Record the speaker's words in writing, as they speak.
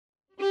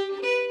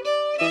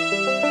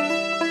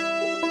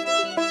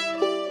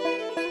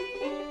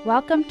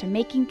Welcome to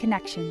Making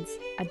Connections,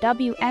 a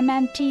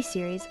WMMT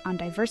series on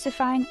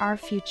diversifying our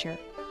future.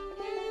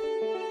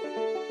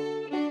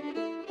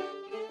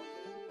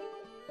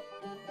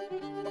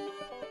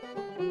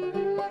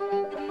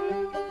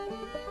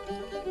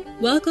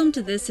 Welcome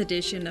to this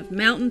edition of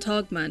Mountain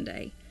Talk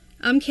Monday.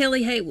 I'm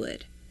Kelly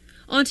Haywood.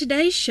 On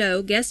today's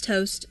show, guest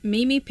host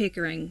Mimi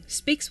Pickering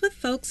speaks with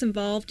folks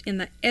involved in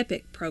the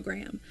EPIC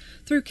program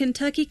through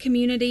Kentucky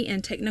Community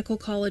and Technical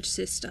College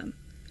System.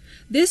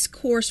 This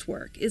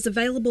coursework is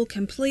available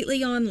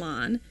completely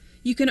online.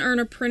 You can earn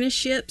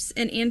apprenticeships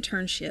and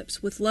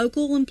internships with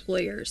local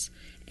employers,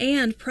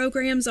 and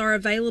programs are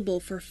available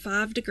for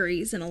 5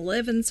 degrees and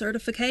 11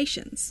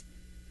 certifications.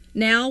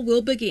 Now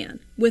we'll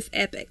begin with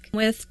EPIC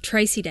with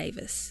Tracy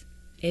Davis.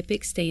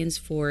 EPIC stands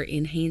for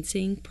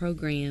Enhancing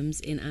Programs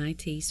in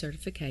IT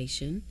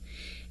Certification,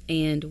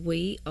 and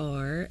we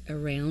are a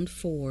Round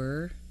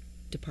 4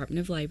 Department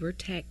of Labor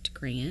TACT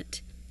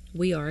grant.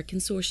 We are a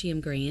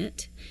consortium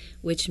grant,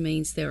 which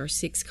means there are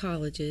 6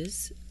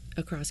 colleges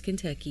across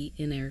Kentucky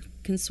in our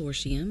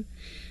consortium.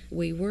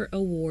 We were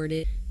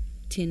awarded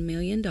 $10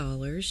 million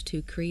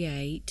to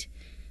create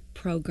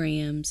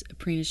programs,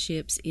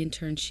 apprenticeships,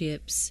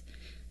 internships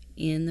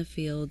in the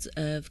fields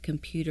of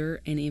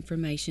computer and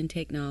information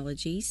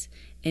technologies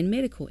and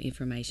medical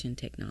information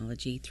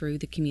technology through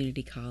the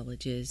community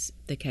colleges,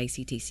 the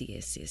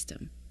KCTCS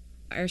system.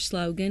 Our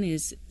slogan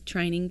is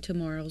Training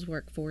Tomorrow's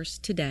Workforce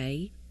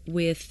Today.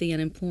 With the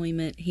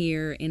unemployment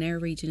here in our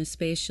region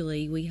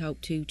especially, we hope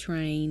to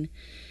train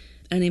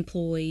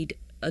unemployed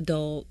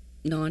adult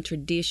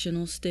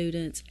non-traditional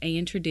students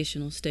and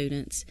traditional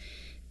students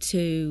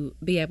to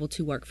be able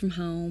to work from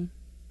home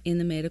in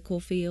the medical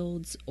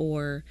fields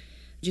or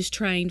just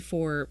train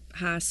for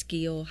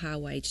high-skill,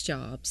 high-wage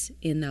jobs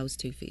in those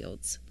 2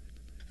 fields.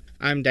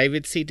 I'm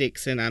David C.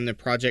 Dixon. I'm the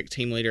project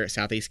team leader at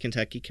Southeast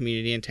Kentucky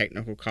Community and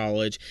Technical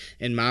College,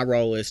 and my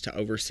role is to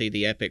oversee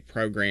the EPIC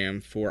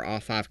program for all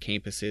 5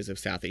 campuses of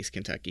Southeast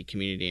Kentucky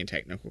Community and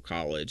Technical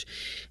College.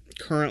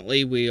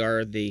 Currently, we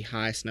are the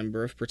highest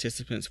number of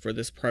participants for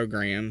this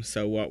program,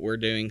 so what we're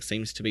doing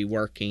seems to be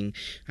working.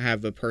 I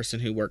have a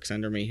person who works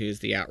under me who is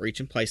the outreach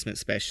and placement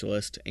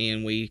specialist,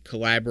 and we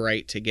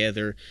collaborate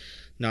together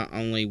not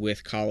only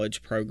with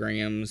college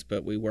programs,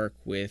 but we work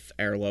with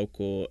our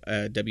local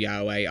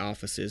WIOA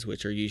offices,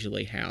 which are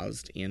usually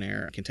housed in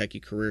our Kentucky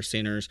Career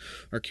Centers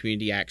or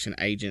community action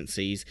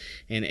agencies.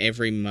 And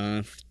every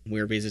month,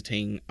 we're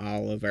visiting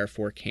all of our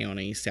 4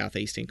 counties.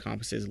 Southeast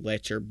encompasses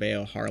Letcher,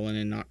 Bell, Harlan,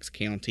 and Knox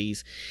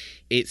counties.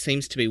 It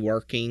seems to be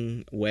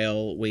working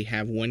well. We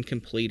have 1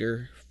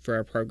 completer for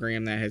our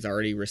program that has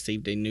already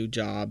received a new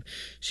job.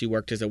 She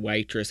worked as a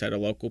waitress at a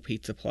local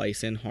pizza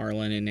place in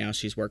Harlan, and now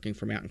she's working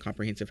for Mountain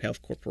Comprehensive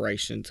Health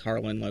Corporation's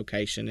Harlan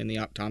location in the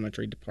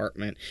optometry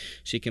department.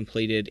 She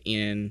completed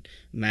in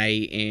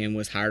May and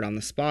was hired on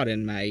the spot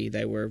in May.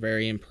 They were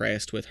very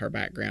impressed with her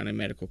background in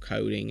medical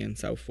coding and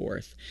so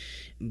forth.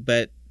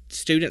 But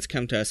students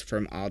come to us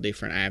from all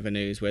different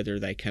avenues, whether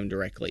they come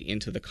directly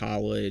into the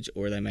college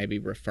or they may be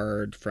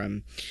referred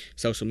from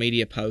social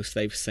media posts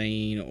they've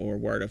seen or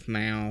word of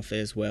mouth,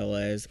 as well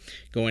as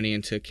going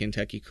into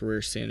Kentucky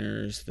Career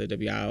Centers, the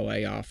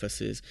WIOA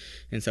offices,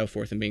 and so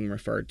forth, and being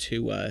referred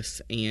to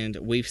us. And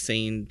we've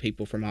seen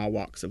people from all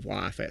walks of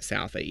life at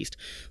Southeast.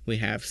 We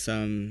have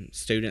some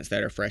students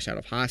that are fresh out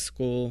of high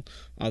school,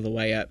 all the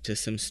way up to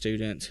some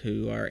students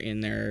who are in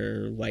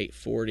their late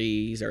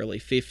 40s, early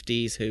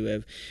 50s, who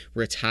have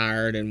retired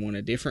and want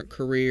a different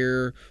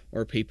career,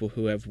 or people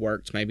who have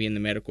worked maybe in the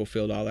medical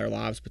field all their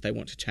lives, but they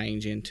want to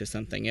change into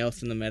something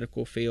else in the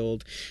medical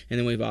field. And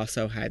then we've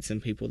also had some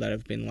people that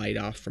have been laid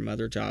off from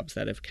other jobs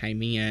that have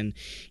came in,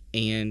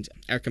 and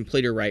our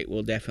completer rate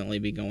will definitely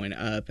be going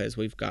up as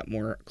we've got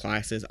more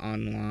classes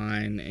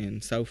online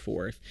and so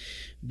forth.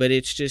 But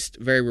it's just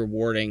very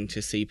rewarding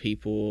to see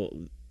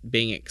people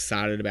being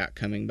excited about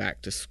coming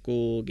back to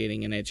school,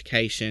 getting an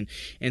education.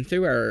 And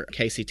through our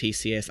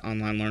KCTCS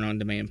Online Learn On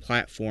Demand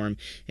platform,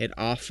 it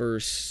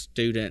offers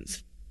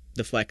students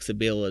the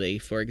flexibility.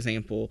 For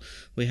example,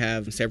 we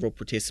have several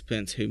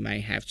participants who may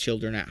have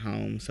children at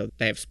home, so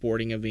they have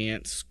sporting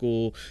events,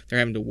 school, they're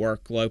having to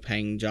work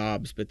low-paying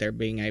jobs, but they're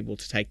being able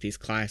to take these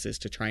classes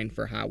to train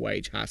for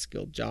high-wage,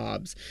 high-skilled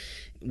jobs,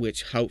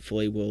 which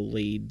hopefully will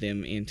lead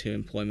them into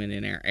employment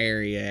in our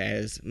area.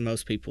 As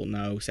most people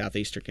know,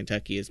 southeastern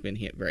Kentucky has been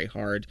hit very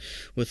hard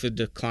with the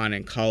decline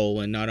in coal,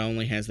 and not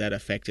only has that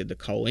affected the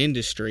coal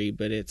industry,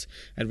 but it's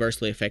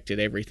adversely affected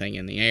everything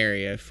in the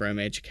area, from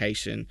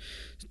education,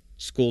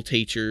 school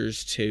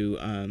teachers to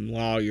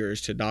lawyers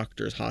to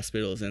doctors,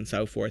 hospitals, and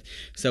so forth.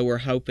 So we're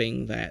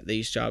hoping that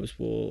these jobs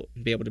will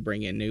be able to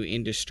bring in new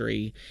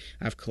industry.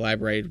 I've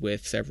collaborated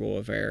with several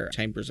of our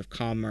chambers of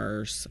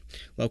commerce,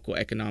 local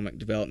economic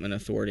development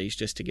authorities,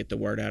 just to get the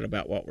word out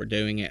about what we're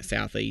doing at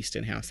Southeast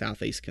and how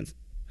Southeast can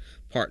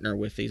partner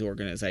with these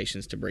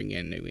organizations to bring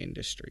in new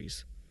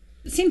industries.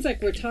 It seems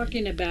like we're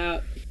talking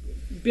about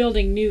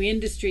building new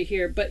industry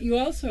here, but you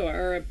also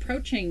are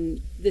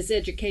approaching this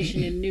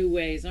education in new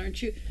ways,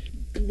 aren't you?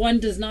 One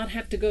does not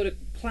have to go to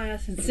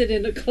class and sit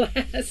in a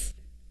class.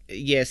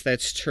 Yes,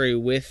 that's true.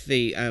 With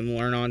the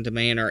Learn on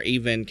Demand or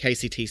even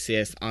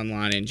KCTCS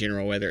online in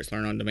general, whether it's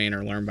Learn on Demand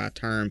or Learn by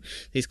Term,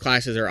 these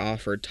classes are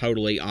offered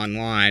totally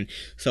online.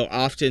 So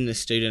often the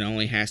student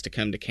only has to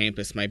come to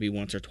campus maybe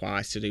once or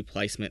twice to do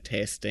placement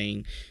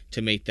testing,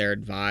 to meet their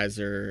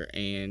advisor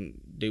and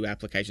do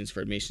applications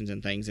for admissions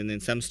and things. And then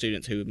some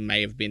students who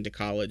may have been to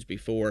college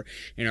before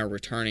and are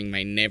returning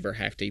may never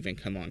have to even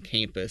come on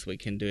campus. We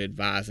can do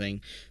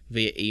advising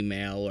via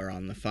email or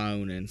on the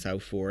phone and so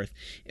forth.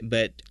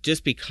 But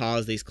just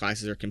because these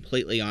classes are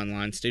completely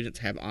online, students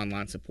have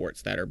online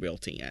supports that are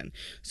built in.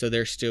 So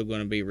they're still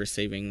going to be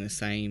receiving the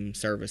same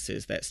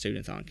services that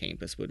students on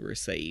campus would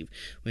receive.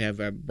 We have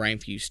a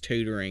BrainFuse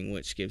tutoring,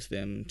 which gives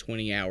them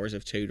 20 hours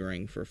of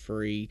tutoring for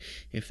free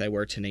if they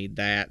were to need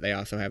that. They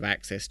also have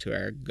access to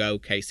our Go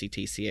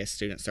KCTCS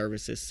Student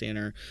Services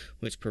Center,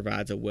 which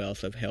provides a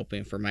wealth of help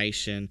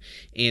information.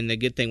 And the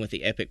good thing with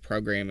the EPIC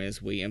program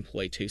is we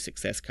employ 2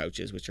 success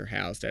coaches, which are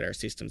housed at our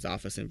systems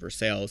office in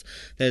Versailles,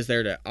 that is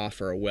there to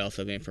offer a wealth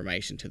of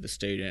information to the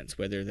students,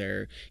 whether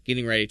they're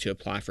getting ready to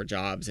apply for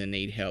jobs and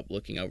need help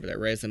looking over their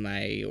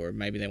resume, or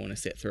maybe they want to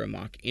sit through a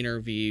mock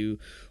interview,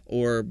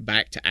 or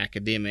back to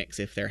academics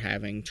if they're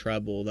having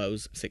trouble.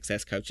 Those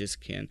success coaches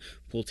can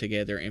pull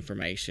together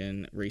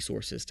information,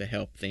 resources to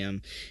help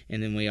them.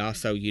 And then we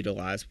also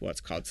utilize what's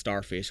called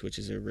Starfish, which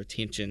is a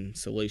retention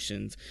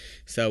solutions.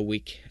 So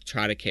we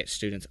try to catch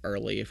students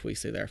early if we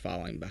see they're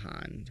falling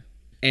behind.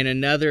 And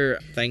another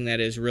thing that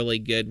is really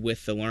good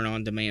with the Learn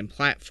on Demand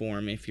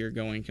platform, if you're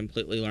going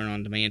completely Learn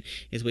on Demand,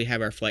 is we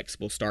have our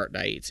flexible start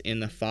dates.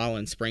 In the fall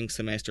and spring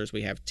semesters,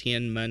 we have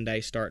 10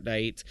 Monday start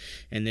dates,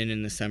 and then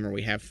in the summer,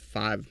 we have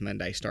 5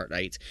 Monday start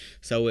dates.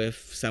 So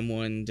if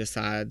someone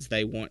decides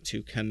they want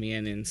to come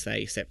in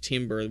say,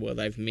 September, well,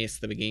 they've missed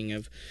the beginning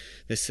of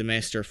the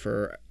semester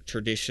for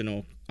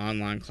traditional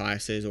online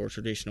classes or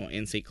traditional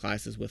in-seat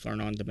classes with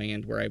Learn on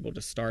Demand, we're able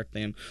to start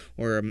them.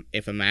 Or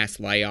if a mass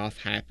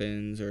layoff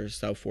happens or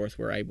so forth,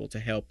 we're able to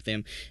help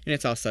them. And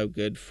it's also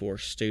good for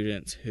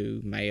students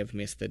who may have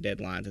missed the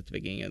deadlines at the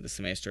beginning of the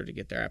semester to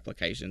get their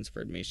applications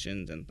for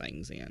admissions and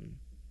things in.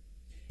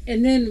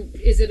 And then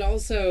is it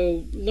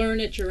also learn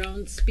at your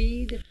own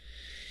speed?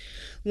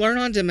 Learn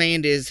on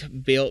Demand is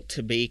built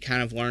to be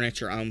kind of learn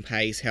at your own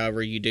pace.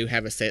 However, you do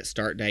have a set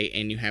start date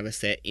and you have a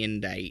set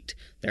end date.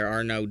 There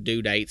are no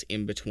due dates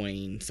in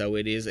between, so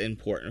it is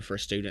important for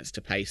students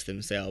to pace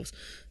themselves.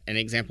 An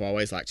example I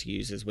always like to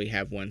use is we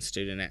have one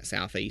student at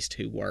Southeast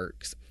who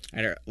works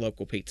at our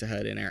local Pizza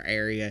Hut in our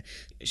area.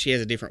 She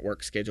has a different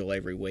work schedule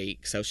every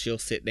week, so she'll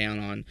sit down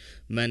on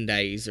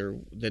Mondays or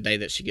the day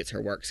that she gets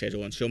her work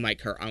schedule, and she'll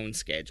make her own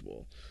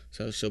schedule.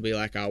 So she'll be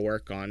like, I'll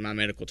work on my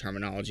medical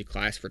terminology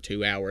class for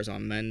 2 hours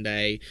on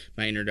Monday,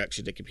 my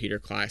introduction to computer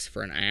class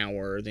for an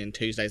hour, then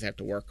Tuesdays I have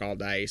to work all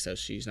day, so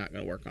she's not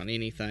going to work on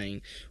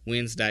anything.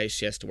 Wednesdays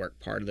she has to work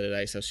part of the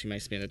day, so she may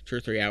spend 2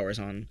 or 3 hours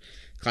on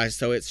classes.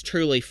 So it's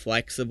truly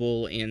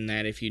flexible in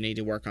that if you need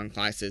to work on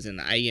classes in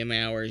the AM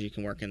hours, you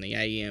can work in the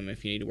AM.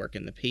 If you need to work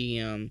in the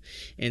PM,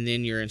 and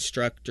then your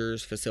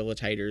instructors,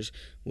 facilitators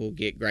will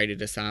get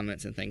graded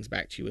assignments and things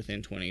back to you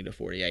within 20 to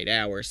 48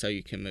 hours so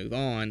you can move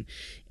on.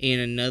 And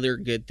another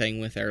good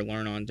thing with our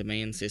Learn on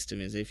Demand system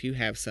is if you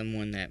have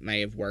someone that may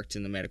have worked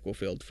in the medical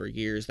field for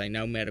years, they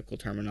know medical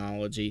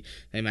terminology,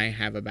 they may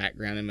have a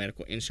background in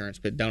medical insurance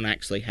but don't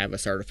actually have a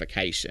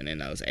certification in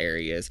those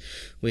areas,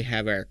 we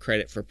have our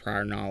credit for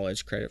prior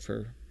knowledge, credit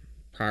for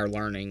prior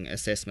learning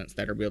assessments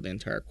that are built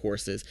into our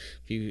courses.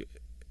 If you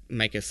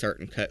make a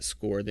certain cut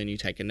score, then you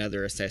take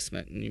another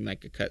assessment and you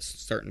make a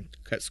certain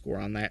cut score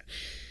on that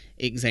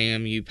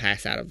exam, you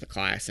pass out of the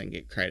class and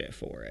get credit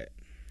for it.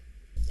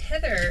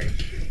 Heather,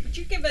 would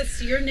you give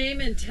us your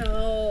name and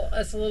tell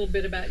us a little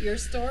bit about your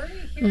story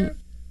here?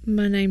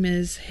 My name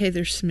is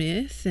Heather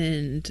Smith,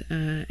 and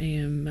I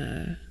am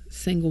a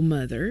single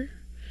mother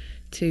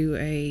to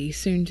a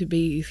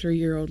soon-to-be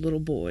 3-year-old little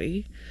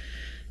boy.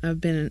 I've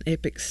been an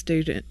EPIC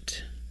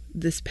student.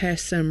 This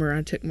past summer,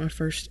 I took my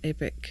first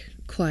EPIC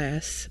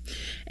class,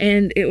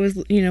 and it was,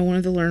 one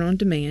of the Learn on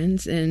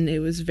Demands, and it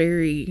was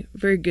very,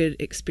 very good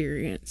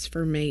experience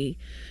for me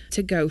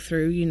to go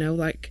through.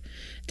 Like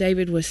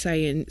David was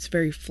saying, it's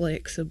very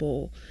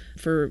flexible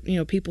for,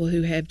 people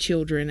who have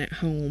children at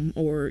home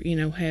or,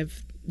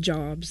 have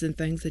jobs and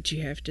things that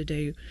you have to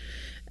do.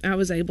 I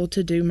was able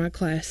to do my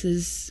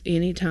classes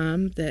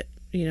anytime that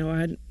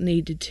I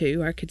needed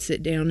to. I could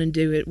sit down and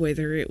do it,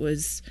 whether it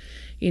was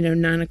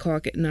 9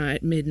 o'clock at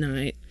night,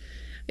 midnight.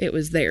 It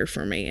was there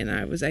for me, and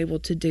I was able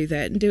to do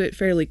that and do it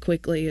fairly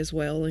quickly as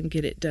well and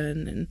get it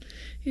done, and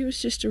it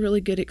was just a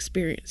really good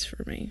experience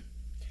for me.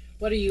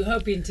 What are you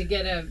hoping to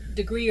get a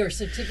degree or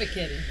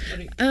certificate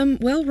in?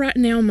 Well, right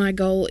now my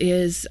goal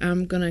is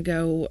I'm going to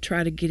go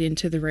try to get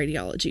into the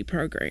radiology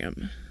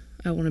program.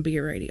 I want to be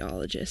a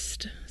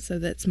radiologist, so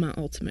that's my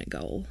ultimate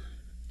goal.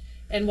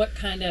 And what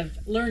kind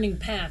of learning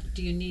path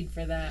do you need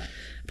for that?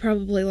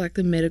 Probably like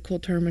the medical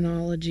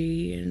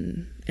terminology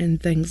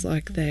and things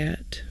like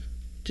that.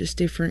 Just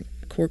different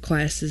core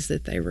classes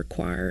that they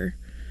require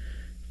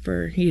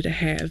for you to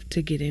have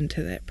to get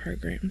into that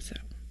program.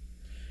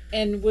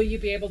 And will you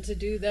be able to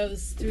do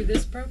those through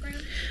this program?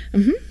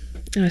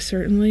 I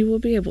certainly will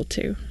be able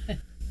to.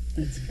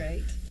 That's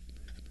great.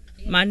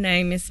 My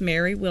name is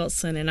Mary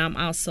Wilson, and I'm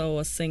also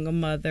a single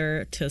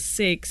mother to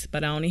 6,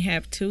 but I only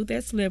have 2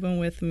 that's living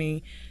with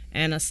me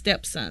and a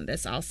stepson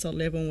that's also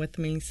living with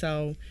me.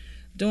 So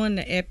doing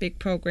the EPIC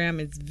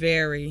program is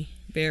very,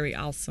 very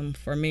awesome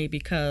for me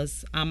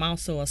because I'm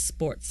also a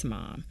sports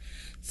mom.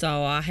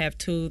 So I have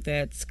 2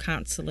 that's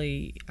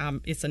constantly,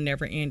 it's a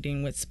never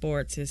ending with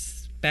sports.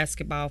 It's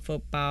basketball,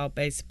 football,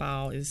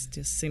 baseball. It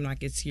just seems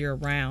like it's year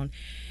round.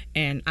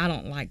 And I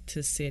don't like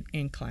to sit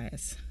in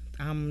class.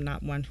 I'm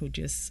not one who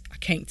I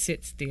can't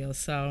sit still.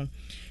 So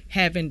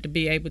having to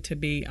be able to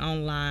be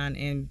online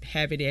and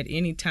have it at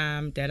any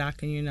time that I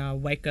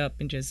can, wake up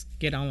and just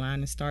get online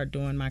and start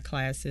doing my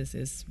classes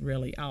is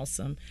really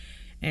awesome.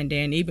 And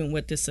then even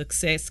with the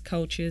success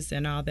coaches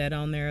and all that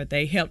on there,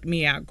 they helped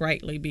me out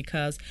greatly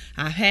because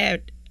I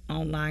had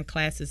online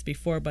classes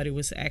before, but it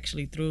was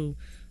actually through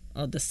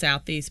the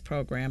Southeast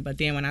program. But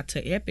then when I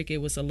took EPIC, it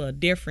was a little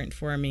different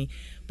for me.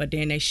 But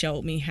then they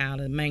showed me how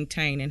to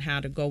maintain and how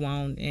to go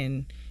on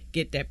and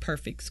get that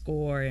perfect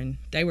score. And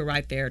they were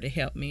right there to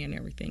help me and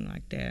everything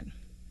like that.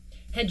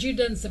 Had you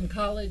done some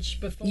college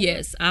before?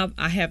 Yes,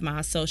 I have my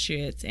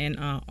associates in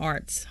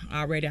arts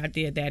already. I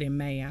did that in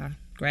May. I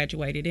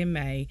graduated in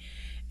May.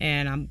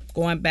 And I'm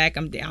going back.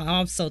 I'm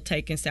also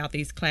taking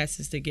Southeast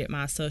classes to get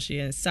my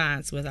associate in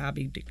science, which I'll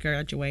be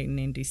graduating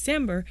in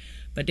December.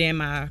 But then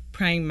my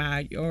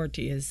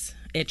priority is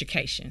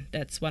education.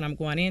 That's what I'm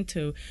going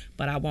into.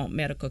 But I want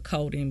medical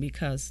coding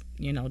because,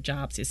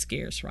 jobs is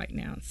scarce right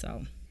now.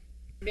 So,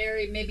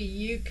 Mary, maybe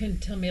you can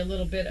tell me a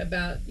little bit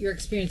about your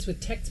experience with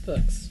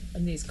textbooks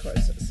in these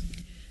courses.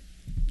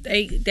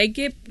 They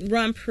get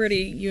run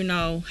pretty,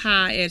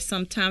 high at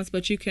sometimes,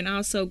 but you can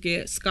also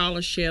get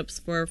scholarships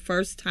for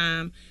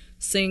first-time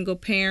single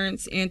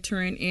parents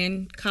entering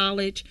in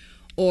college,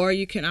 or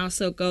you can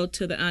also go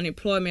to the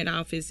unemployment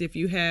office if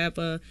you have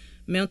a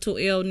mental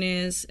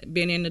illness,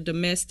 been in a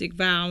domestic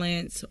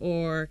violence,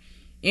 or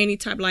any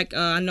type. Like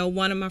I know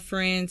one of my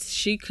friends,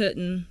 she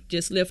couldn't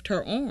just lift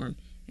her arm,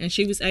 and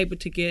she was able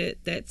to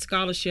get that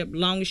scholarship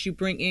long as you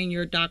bring in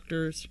your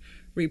doctor's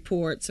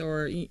reports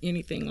or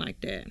anything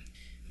like that.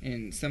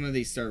 And some of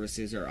these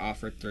services are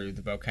offered through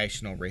the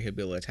vocational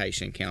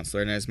rehabilitation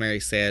counselor. And as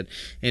Mary said,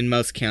 in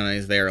most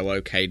counties, they are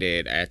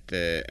located at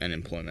the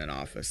unemployment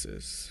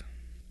offices.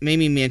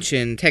 Mimi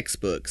mentioned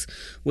textbooks.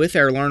 With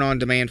our Learn on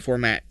Demand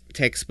format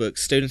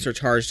textbooks, students are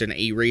charged an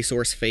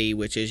e-resource fee,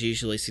 which is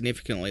usually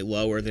significantly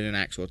lower than an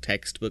actual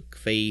textbook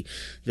fee.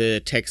 The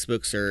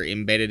textbooks are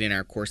embedded in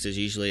our courses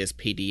usually as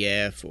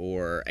PDF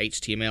or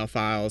HTML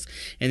files.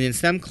 And then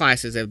some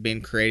classes have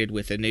been created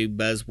with a new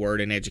buzzword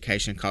in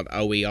education called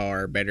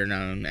OER, better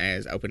known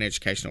as Open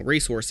Educational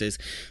Resources.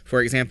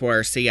 For example,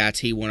 our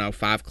CIT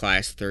 105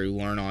 class through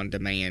Learn on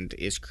Demand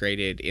is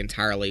created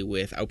entirely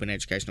with Open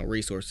Educational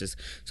Resources,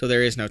 so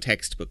there is no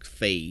textbook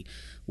fee,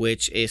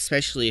 which,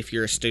 especially if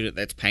you're a student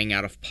that's paying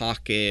out of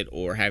pocket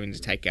or having to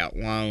take out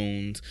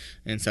loans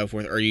and so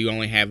forth, or you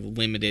only have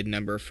limited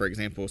number. For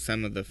example,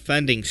 some of the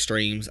funding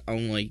streams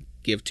only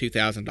give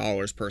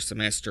 $2,000 per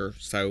semester,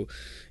 so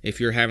if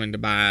you're having to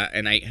buy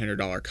an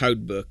 $800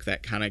 code book,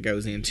 that kind of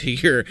goes into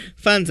your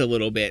funds a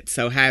little bit.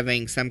 So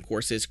having some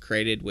courses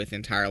created with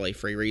entirely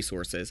free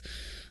resources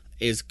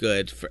is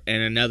good.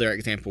 And another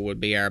example would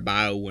be our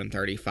Bio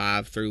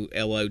 135 through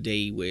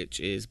LOD, which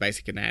is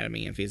Basic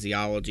Anatomy and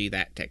Physiology.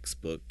 That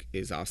textbook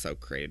is also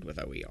created with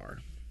OER.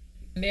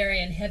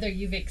 Mary and Heather,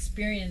 you've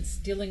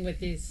experienced dealing with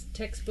these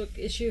textbook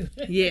issue.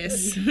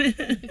 Yes.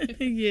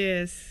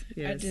 Yes.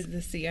 I did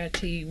the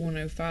CIT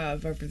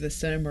 105 over the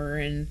summer,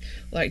 and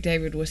like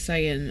David was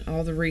saying,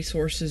 all the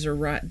resources are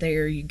right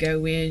there. You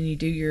go in, you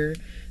do your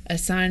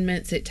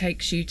assignments. It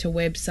takes you to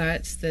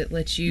websites that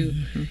let you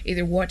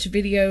either watch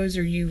videos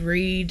or you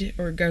read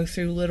or go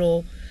through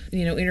little,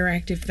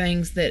 interactive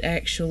things that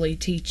actually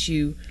teach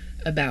you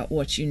about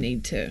what you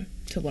need to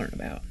learn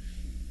about.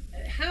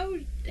 How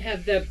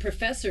have the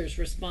professors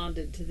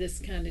responded to this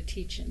kind of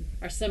teaching?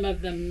 Are some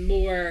of them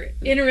more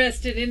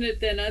interested in it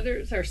than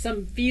others? Or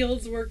some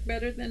fields work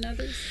better than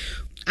others?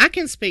 I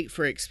can speak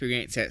for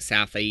experience at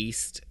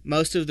Southeast.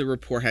 Most of the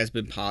report has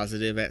been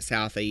positive at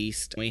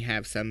Southeast. We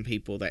have some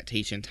people that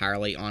teach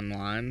entirely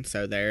online,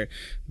 so they're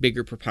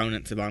bigger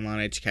proponents of online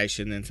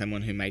education than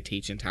someone who may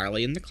teach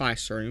entirely in the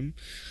classroom.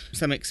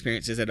 Some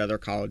experiences at other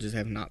colleges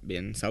have not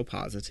been so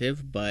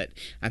positive, but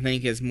I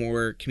think as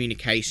more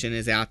communication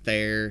is out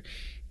there,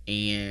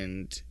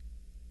 and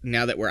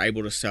now that we're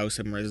able to show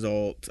some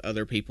results,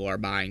 other people are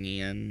buying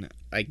in.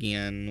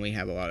 Again, we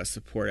have a lot of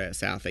support at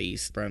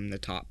Southeast from the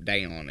top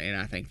down, and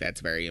I think that's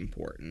very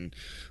important.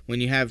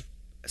 When you have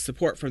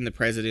support from the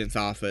president's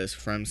office,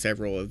 from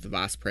several of the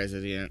vice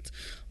presidents,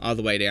 all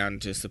the way down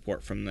to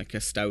support from the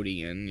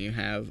custodian. You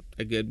have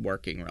a good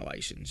working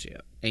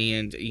relationship.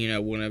 And,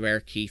 one of our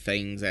key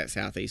things at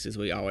Southeast is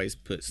we always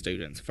put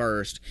students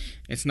first.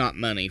 It's not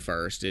money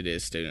first, it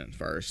is student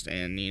first.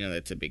 And,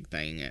 that's a big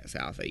thing at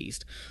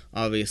Southeast.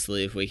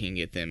 Obviously, if we can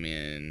get them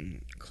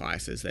in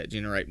classes that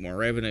generate more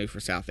revenue for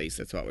Southeast,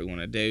 that's what we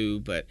want to do.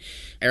 But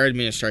our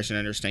administration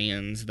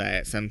understands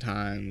that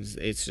sometimes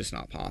it's just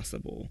not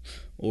possible,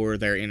 or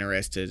they're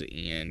interested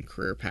in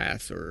career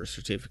paths or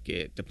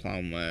certificate,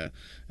 diploma,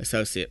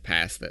 associate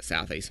paths that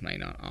Southeast may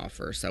not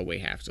offer, so we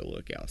have to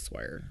look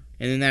elsewhere.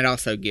 And then that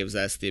also gives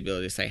us the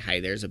ability to say, hey,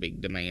 there's a big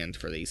demand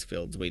for these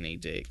fields. We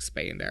need to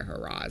expand our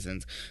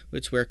horizons,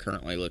 which we're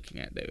currently looking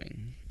at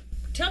doing.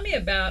 Tell me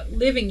about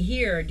living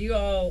here. Do you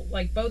all,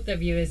 like both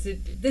of you, is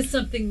this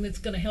something that's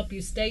going to help you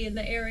stay in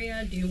the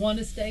area? Do you want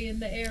to stay in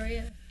the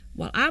area?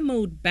 Well, I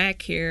moved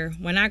back here.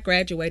 When I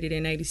graduated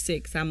in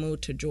 86, I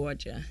moved to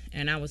Georgia,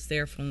 and I was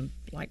there for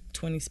like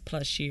 20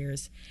 plus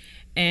years.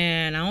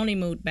 And I only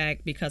moved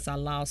back because I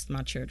lost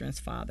my children's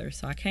father.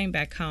 So I came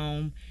back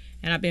home,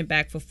 and I've been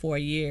back for 4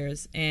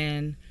 years.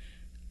 And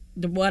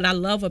what I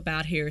love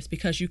about here is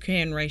because you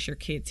can raise your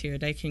kids here.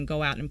 They can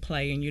go out and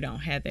play, and you don't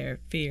have their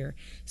fear.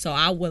 So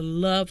I would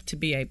love to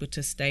be able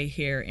to stay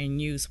here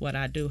and use what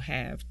I do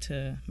have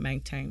to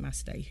maintain my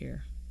stay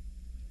here.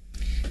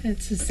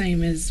 It's the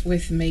same as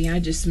with me. I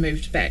just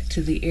moved back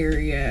to the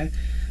area.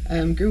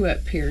 Grew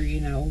up here,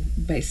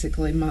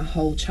 basically my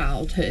whole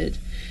childhood.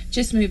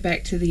 Just moved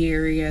back to the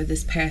area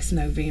this past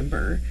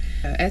November.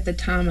 At the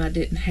time, I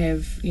didn't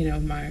have,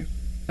 my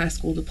high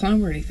school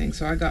diploma or anything,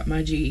 so I got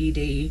my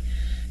GED.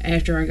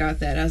 After I got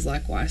that, I was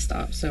like, why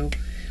stop? So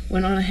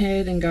went on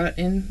ahead and got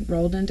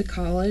enrolled into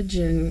college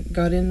and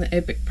got in the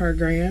EPIC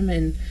program,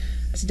 and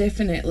it's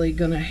definitely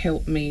going to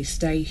help me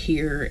stay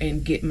here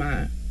and get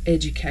my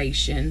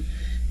education.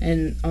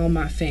 And all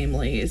my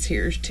family is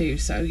here too,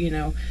 so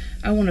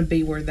I want to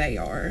be where they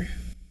are.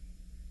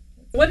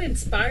 What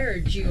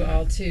inspired you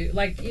all to,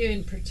 like you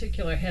in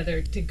particular,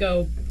 Heather, to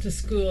go to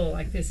school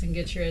like this and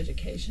get your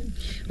education?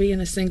 Being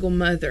a single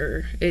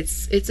mother,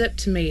 it's up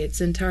to me.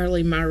 It's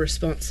entirely my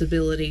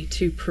responsibility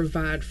to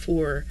provide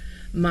for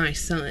my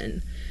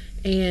son.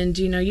 And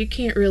you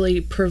can't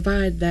really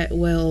provide that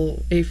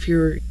well if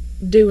you're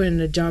doing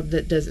a job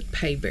that doesn't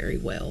pay very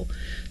well.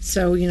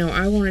 So,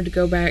 I wanted to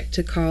go back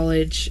to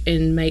college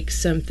and make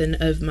something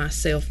of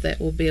myself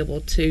that will be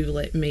able to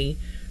let me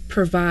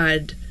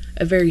provide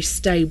a very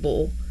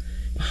stable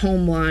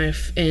home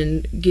life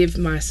and give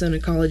my son a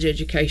college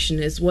education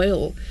as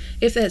well,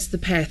 if that's the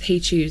path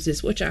he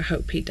chooses, which I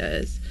hope he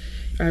does.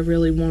 I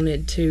really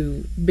wanted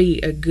to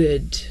be a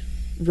good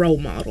role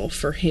model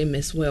for him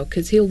as well,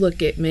 because he'll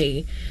look at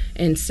me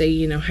and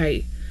see,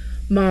 hey,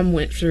 Mom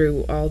went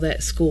through all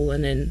that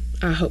schooling, and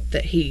I hope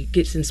that he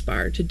gets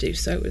inspired to do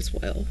so as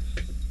well.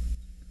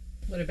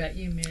 What about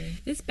you, Mary?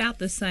 It's about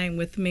the same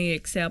with me,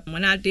 except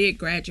when I did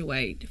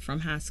graduate from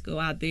high school,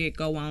 I did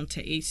go on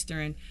to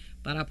Eastern,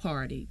 but I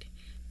partied.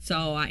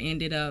 So I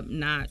ended up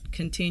not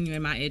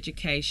continuing my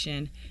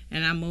education,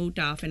 and I moved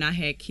off, and I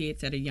had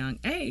kids at a young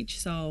age.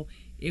 So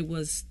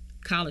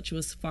college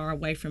was far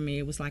away from me.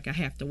 It was like I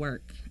have to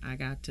work. I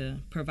got to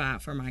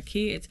provide for my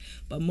kids.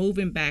 But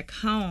moving back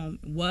home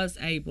was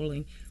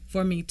enabling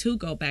for me to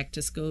go back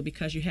to school,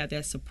 because you have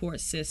that support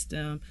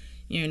system,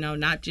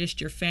 not just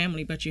your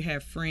family, but you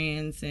have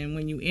friends. And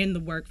when you in the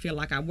work field,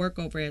 like I work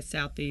over at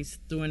Southeast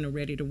doing the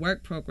Ready to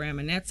Work program,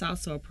 and that's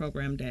also a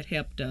program that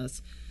helped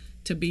us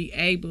to be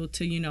able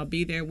to,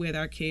 be there with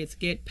our kids,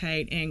 get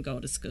paid, and go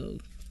to school.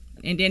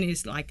 And then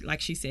it's like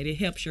she said, it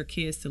helps your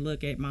kids to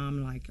look at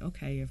mom like,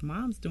 okay, if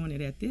mom's doing it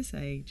at this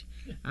age,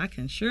 I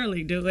can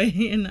surely do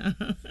it,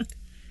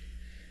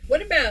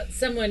 What about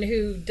someone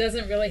who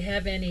doesn't really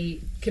have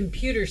any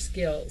computer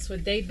skills?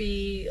 Would they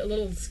be a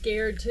little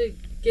scared to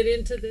get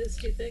into this,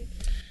 do you think?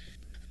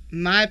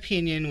 My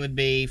opinion would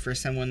be, for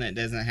someone that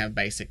doesn't have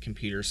basic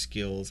computer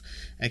skills,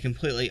 a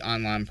completely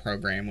online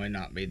program would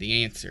not be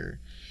the answer.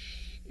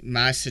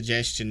 My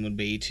suggestion would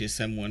be to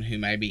someone who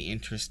may be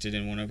interested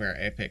in one of our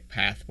EPIC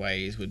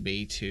pathways would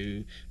be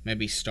to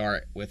maybe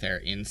start with our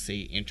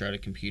NC Intro to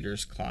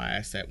Computers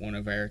class at one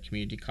of our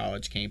community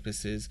college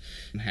campuses.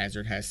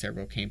 Hazard has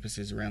several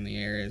campuses around the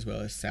area, as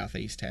well as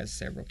Southeast has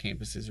several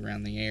campuses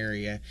around the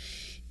area.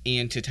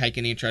 And to take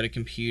an Intro to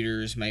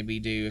Computers, maybe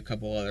do a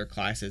couple other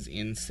classes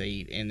in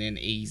seat, and then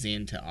ease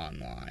into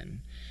online.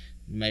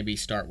 Maybe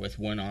start with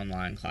one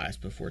online class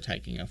before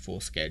taking a full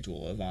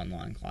schedule of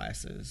online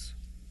classes.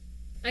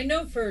 I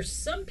know for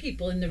some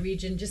people in the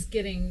region, just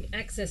getting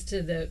access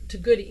to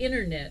good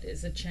internet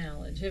is a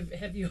challenge.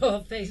 Have you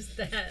all faced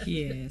that?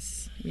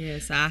 Yes,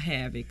 I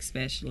have,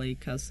 especially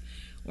because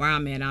where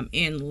I'm at, I'm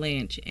in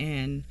Lynch,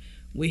 and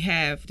we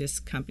have this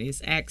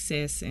company's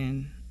Access,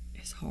 and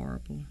it's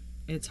horrible.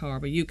 It's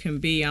horrible. You can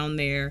be on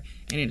there,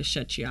 and it'll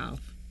shut you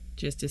off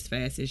just as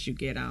fast as you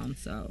get on.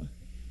 So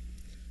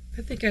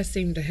I think I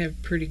seem to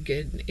have pretty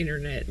good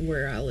internet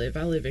where I live.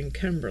 I live in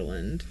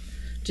Cumberland.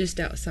 just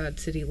outside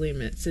city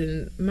limits.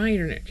 And my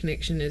internet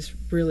connection is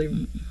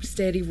really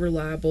steady,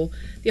 reliable.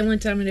 The only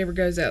time it ever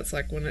goes out is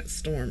like when it's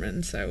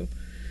storming. So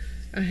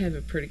I have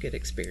a pretty good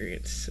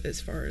experience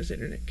as far as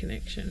internet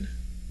connection.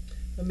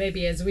 Well,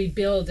 maybe as we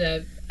build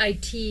a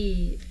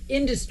IT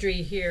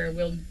industry here,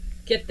 we'll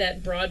get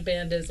that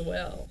broadband as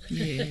well.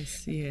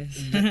 Yes, yes.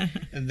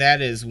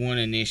 That is one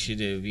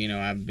initiative,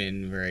 I've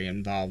been very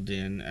involved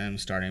in,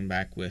 starting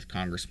back with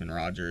Congressman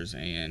Rogers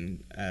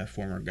and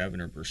former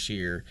Governor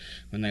Beshear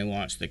when they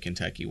launched the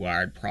Kentucky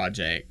Wired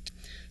project.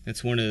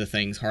 That's one of the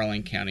things.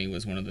 Harlan County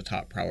was one of the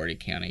top priority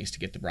counties to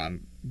get the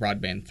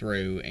broadband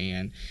through,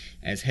 and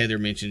as Heather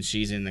mentioned,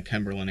 she's in the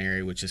Cumberland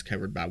area, which is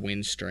covered by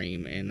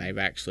Windstream, and they've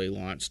actually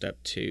launched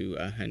up to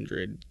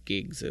 100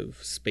 gigs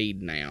of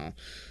speed now.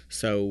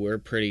 So we're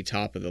pretty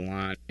top of the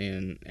line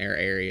in our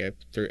area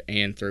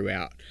and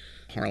throughout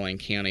Harlan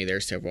County. There are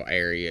several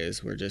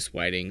areas. We're just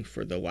waiting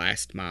for the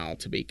last mile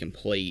to be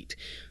complete.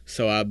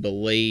 So I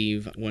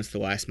believe once the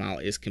last mile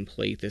is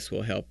complete, this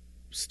will help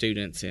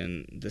students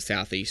in the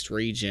southeast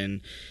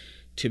region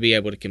to be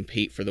able to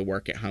compete for the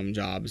work-at-home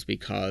jobs,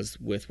 because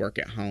with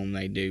work-at-home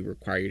they do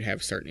require you to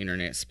have certain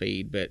internet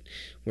speed. But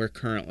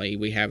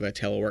we have a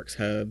teleworks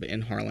hub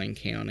in Harlan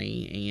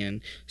County,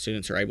 and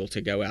students are able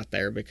to go out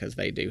there because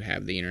they do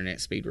have the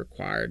internet speed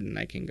required, and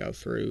they can go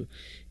through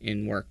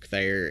and work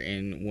there.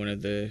 And one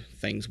of the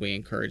things we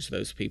encourage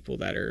those people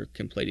that are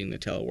completing the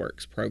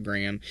teleworks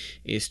program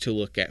is to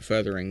look at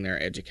furthering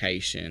their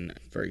education.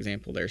 For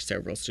example, there are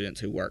several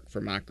students who work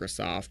for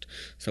Microsoft,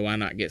 so why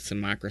not get some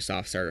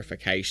Microsoft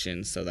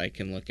certifications so they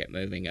can look at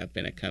moving up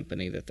in a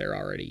company that they're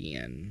already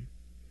in.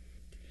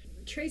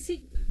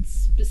 Tracy,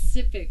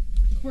 specific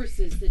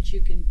courses that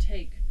you can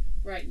take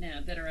right now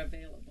that are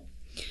available?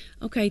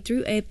 Okay,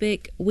 through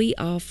EPIC, we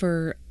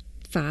offer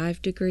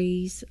 5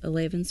 degrees,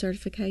 11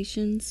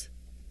 certifications.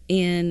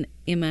 In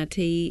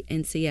MIT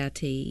and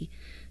CIT,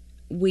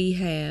 we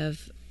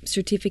have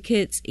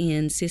certificates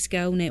in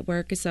Cisco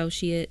Network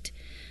Associate,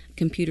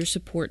 Computer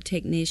Support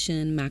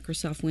Technician,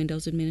 Microsoft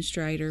Windows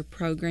Administrator,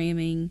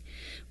 Programming,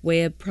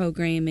 Web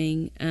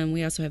Programming.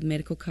 We also have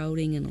Medical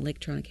Coding and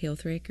Electronic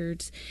Health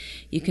Records.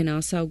 You can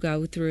also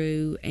go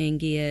through and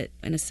get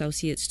an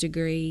associate's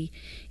degree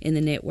in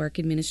the Network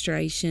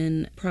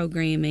Administration,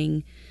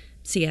 Programming,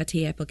 CIT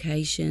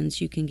applications.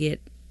 You can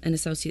get an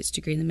associate's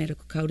degree in the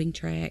Medical Coding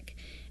track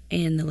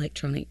and the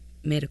Electronic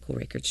Medical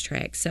Records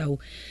track. So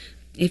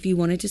if you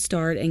wanted to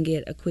start and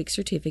get a quick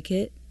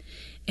certificate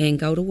and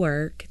go to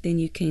work, then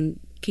you can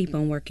keep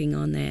on working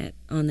on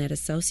that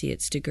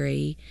associate's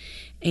degree.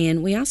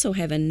 And we also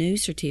have a new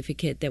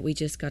certificate that we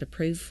just got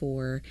approved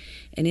for,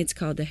 and it's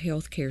called the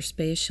Healthcare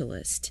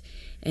Specialist.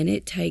 And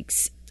it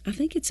takes, I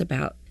think it's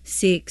about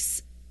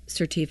 6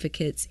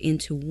 certificates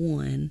into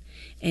one,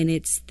 and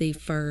it's the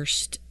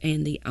first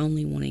and the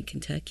only one in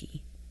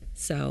Kentucky.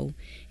 So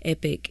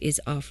EPIC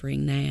is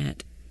offering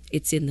that.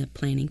 It's in the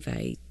planning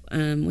phase.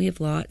 We have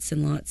lots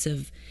and lots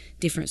of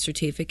different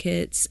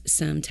certificates.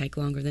 Some take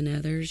longer than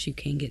others. You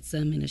can get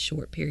some in a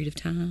short period of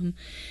time.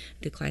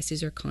 The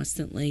classes are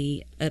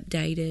constantly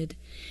updated,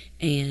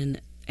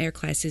 and our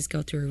classes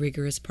go through a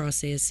rigorous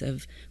process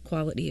of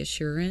quality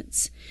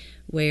assurance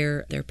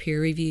where they're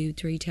peer reviewed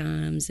 3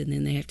 times, and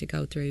then they have to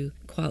go through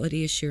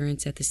quality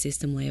assurance at the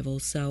system level.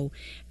 So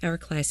our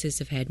classes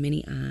have had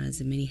many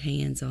eyes and many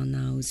hands on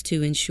those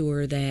to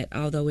ensure that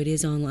although it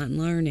is online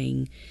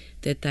learning,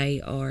 that they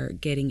are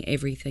getting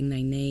everything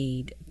they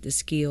need, the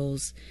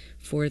skills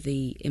for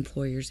the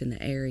employers in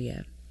the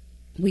area.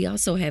 We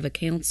also have a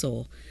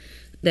council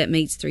that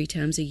meets 3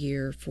 times a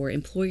year for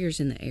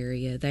employers in the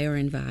area. They are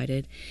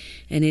invited,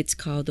 and it's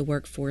called the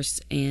Workforce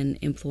and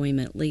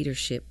Employment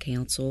Leadership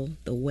Council,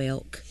 the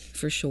WELC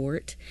for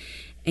short.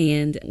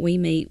 And we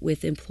meet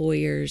with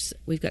employers.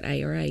 We've got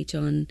ARH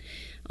on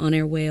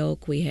our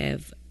WELC. We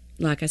have,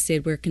 like I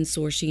said, we're a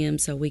consortium,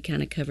 so we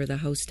kind of cover the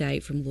whole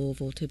state from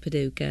Louisville to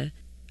Paducah,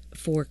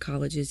 4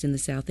 colleges in the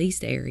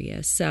southeast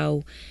area.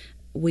 So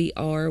we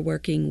are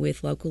working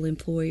with local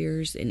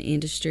employers and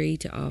industry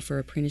to offer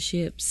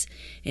apprenticeships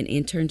and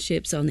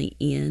internships on the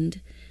end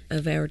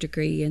of our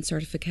degree and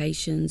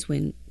certifications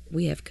when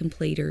we have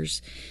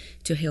completers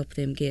to help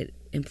them get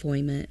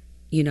employment,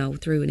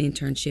 through an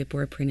internship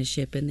or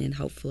apprenticeship, and then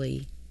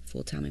hopefully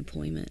full-time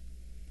employment.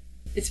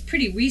 It's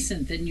pretty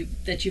recent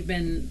that you've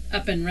been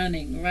up and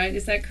running, right?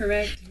 Is that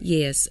correct?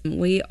 Yes,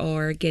 we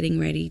are getting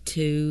ready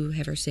to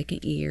have our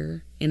 2nd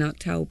year in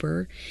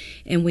October,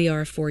 and we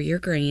are a 4-year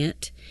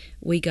grant.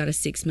 We got a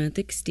 6-month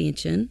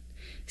extension.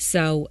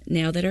 So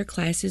now that our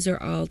classes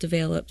are all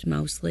developed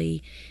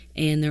mostly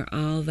and they're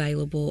all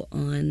available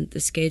on the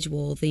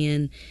schedule,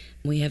 then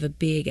we have a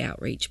big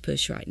outreach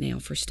push right now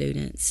for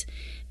students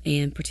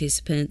and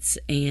participants,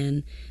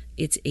 and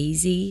it's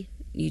easy.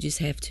 You just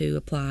have to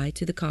apply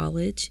to the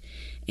college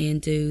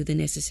and do the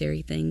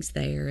necessary things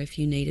there. If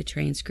you need a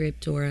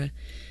transcript or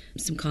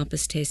some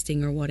compass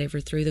testing or whatever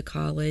through the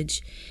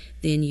college,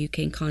 then you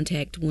can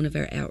contact one of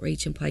our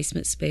outreach and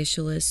placement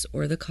specialists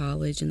or the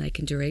college, and they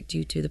can direct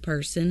you to the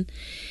person.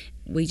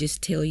 we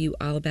just tell you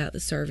all about the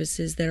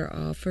services that are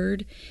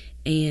offered.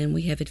 And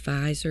we have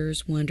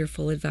advisors,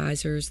 wonderful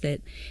advisors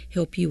that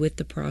help you with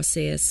the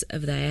process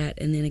of that.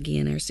 And then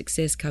again, our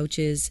success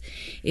coaches,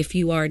 if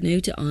you are new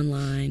to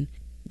online,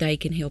 they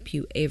can help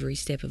you every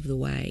step of the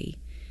way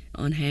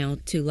on how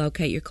to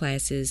locate your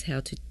classes, how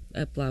to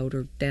upload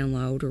or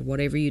download or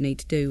whatever you need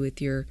to do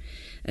with your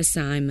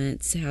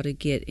assignments, how to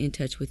get in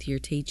touch with your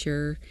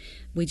teacher.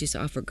 We just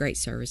offer great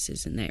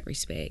services in that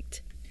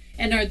respect.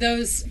 And are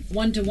those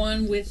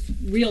one-to-one with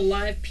real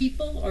live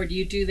people, or do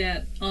you do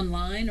that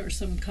online, or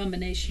some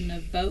combination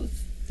of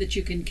both that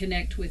you can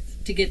connect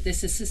with to get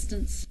this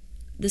assistance?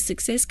 The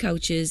success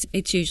coaches,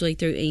 it's usually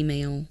through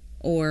email,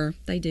 or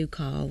they do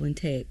call and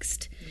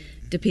text,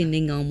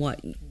 depending on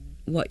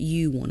what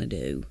you want to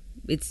do.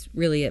 It's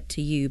really up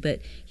to you,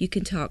 but you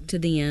can talk to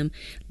them.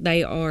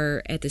 They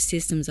are at the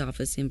systems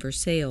office in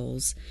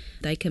Versailles.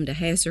 They come to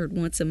Hazard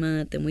once a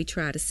month, and we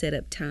try to set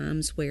up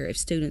times where if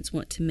students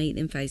want to meet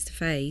them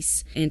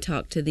face-to-face and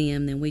talk to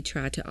them, then we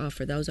try to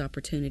offer those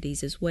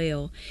opportunities as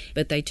well.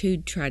 But they too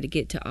try to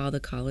get to all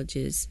the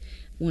colleges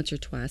once or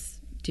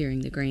twice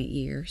during the grant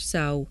year.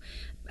 So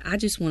I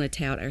just want to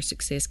tout our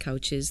success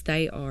coaches.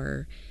 They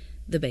are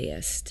the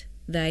best.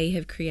 They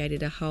have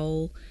created a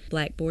whole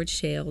Blackboard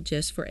shell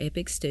just for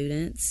EPIC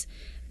students.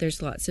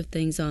 There's lots of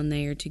things on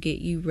there to get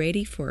you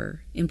ready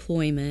for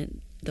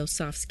employment, those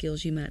soft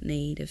skills you might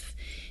need if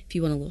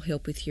you want a little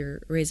help with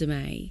your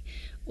resume,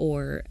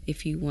 or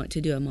if you want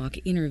to do a mock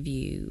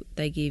interview.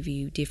 They give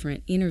you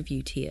different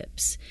interview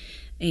tips,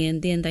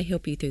 and then they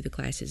help you through the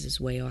classes as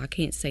well. I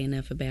can't say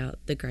enough about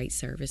the great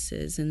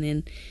services. And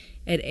then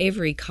at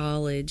every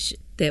college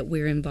that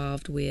we're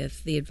involved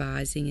with, the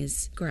advising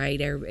is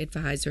great. Our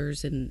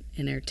advisors and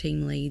our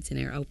team leads and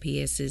our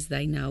OPSs,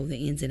 they know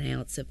the ins and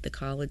outs of the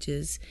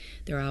colleges.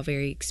 They're all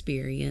very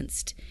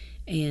experienced,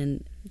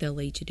 and they'll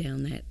lead you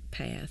down that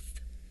path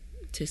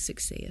to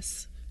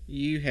success.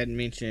 You had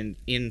mentioned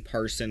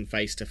in-person,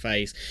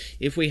 face-to-face.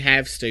 If we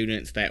have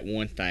students that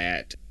want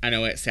that, I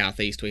know at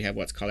Southeast we have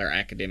what's called our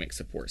academic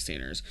support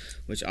centers,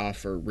 which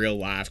offer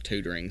real-life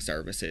tutoring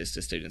services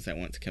to students that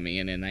want to come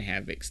in, and they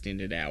have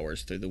extended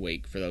hours through the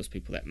week for those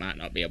people that might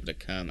not be able to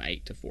come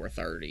 8 to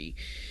 4:30.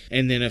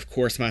 And then, of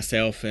course,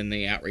 myself and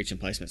the outreach and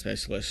placement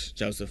specialist,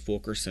 Joseph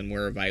Wilkerson,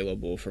 we're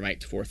available from 8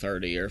 to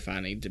 4:30, or if I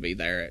need to be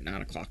there at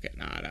 9 o'clock at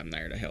night, I'm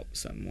there to help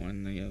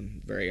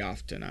someone. Very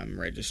often I'm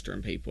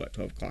registering people at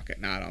 12 o'clock at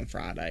night on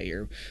Friday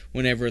or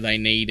whenever they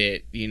need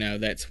it.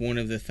 That's one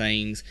of the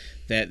things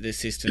that the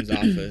systems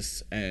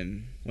office,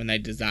 when they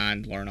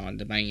designed Learn on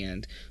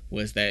Demand,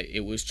 was that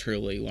it was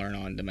truly Learn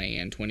on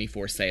Demand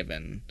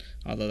 24/7.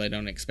 Although they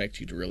don't expect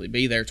you to really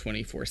be there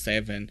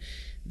 24/7,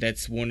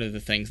 that's one of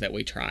the things that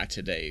we try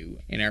to do.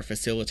 And our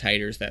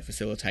facilitators that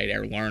facilitate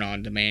our Learn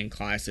on Demand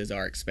classes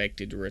are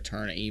expected to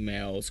return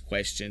emails,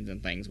 questions,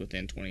 and things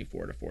within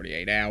 24 to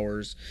 48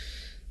 hours.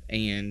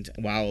 And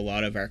while a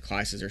lot of our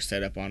classes are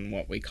set up on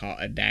what we call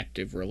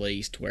adaptive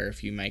release, to where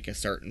if you make a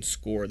certain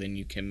score, then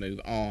you can move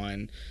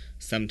on,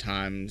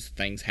 sometimes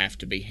things have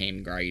to be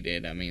hand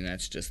graded.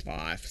 That's just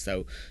life.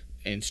 So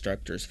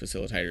instructors,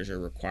 facilitators are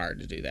required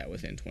to do that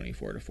within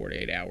 24 to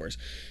 48 hours.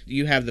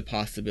 You have the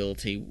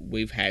possibility,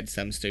 we've had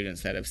some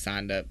students that have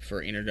signed up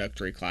for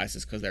introductory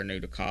classes because they're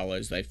new to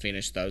college. They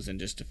finished those in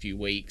just a few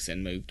weeks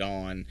and moved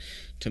on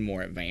to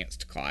more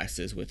advanced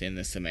classes within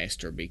the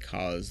semester,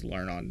 because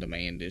Learn on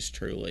Demand is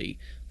truly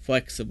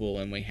flexible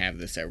and we have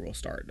the several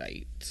start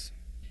dates.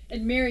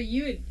 And Mary,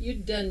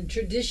 you'd done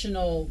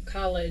traditional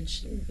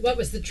college. What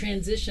was the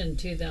transition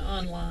to the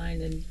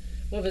online, and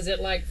what was it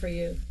like for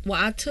you?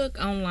 Well, I took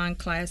online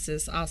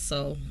classes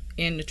also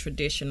in the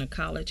traditional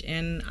college,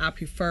 and I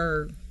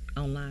prefer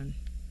online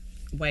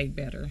way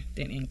better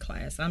than in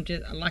class. I'm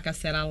just, like I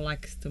said, I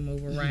like to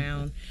move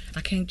around.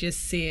 I can't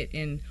just sit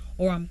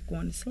or I'm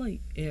going to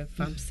sleep if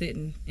I'm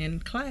sitting in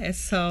class.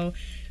 So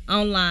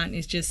online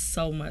is just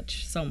so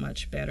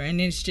much better. And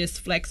it's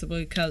just flexible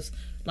because,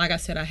 like I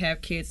said, I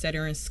have kids that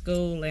are in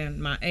school,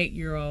 and my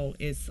 8-year-old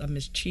is a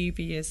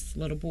mischievous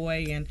little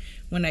boy, and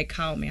when they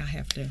call me, I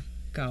have to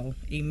go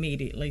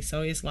immediately.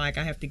 So it's like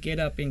I have to get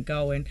up and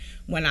go. And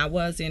when I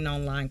was in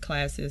online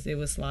classes, it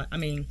was like,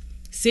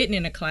 sitting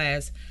in a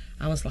class,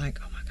 I was like,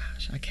 oh my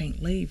gosh, I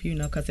can't leave,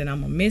 because then I'm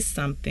going to miss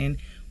something,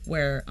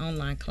 where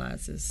online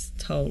classes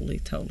totally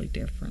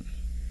different.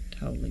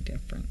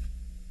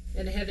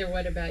 And Heather,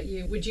 what about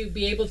you? Would you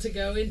be able to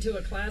go into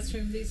a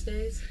classroom these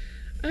days?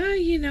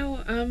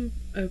 I'm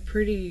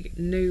pretty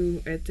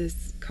new at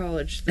this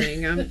college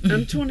thing.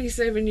 I'm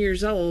 27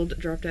 years old,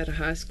 dropped out of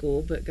high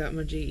school, but got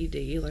my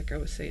GED, like I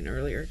was saying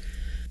earlier.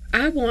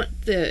 I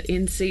want the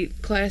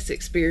in-seat class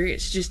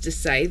experience just to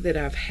say that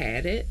I've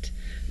had it,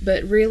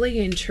 but really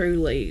and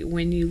truly,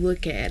 when you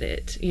look at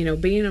it,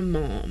 being a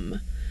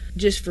mom,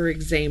 just for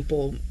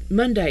example,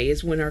 Monday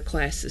is when our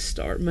classes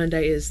start.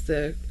 Monday is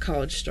the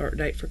college start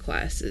date for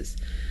classes.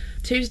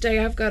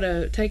 Tuesday, I've got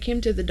to take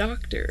him to the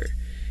doctor.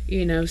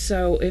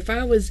 So if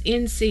I was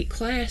in-seat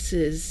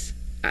classes,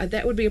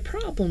 that would be a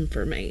problem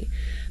for me.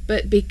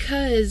 But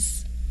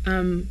because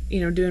I'm,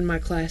 doing my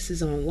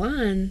classes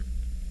online,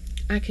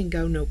 I can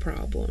go no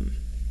problem.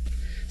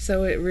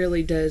 So it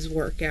really does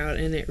work out,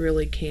 and it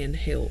really can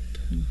help,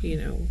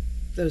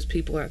 those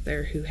people out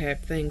there who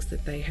have things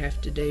that they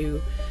have to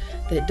do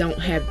that don't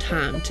have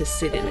time to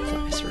sit in a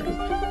classroom.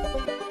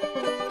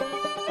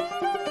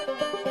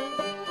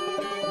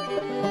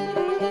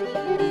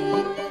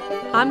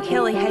 I'm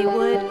Kelly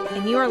Haywood,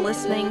 and you are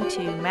listening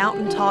to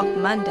Mountain Talk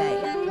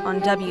Monday on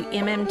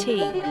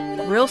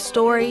WMMT. Real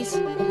stories,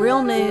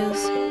 real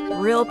news,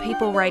 real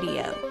people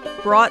radio.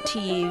 Brought to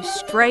you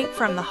straight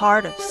from the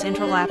heart of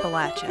Central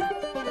Appalachia.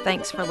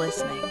 Thanks for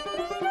listening.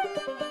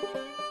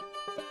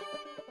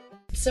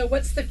 So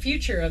what's the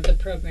future of the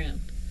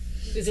program?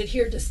 Is it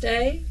here to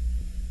stay?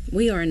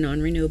 We are a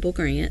non-renewable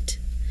grant.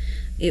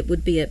 It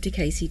would be up to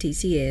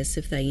KCTCS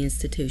if they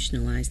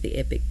institutionalize the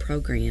EPIC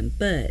program,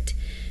 but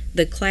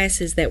the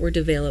classes that were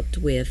developed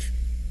with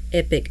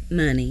EPIC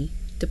money,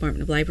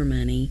 Department of Labor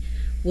money,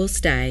 will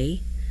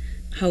stay.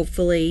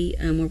 Hopefully,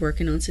 we're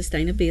working on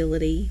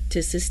sustainability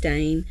to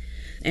sustain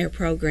our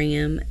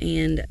program,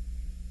 and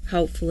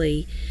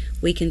hopefully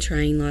we can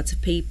train lots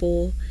of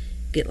people,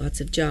 get lots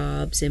of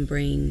jobs, and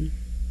bring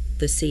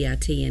the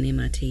CIT and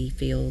MIT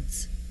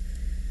fields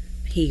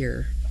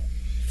here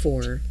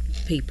for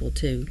people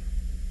to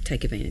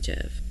take advantage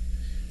of.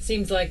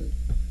 Seems like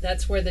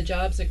that's where the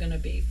jobs are going to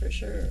be for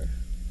sure.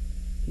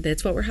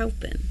 That's what we're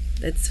hoping.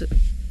 That's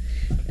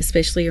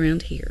especially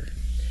around here.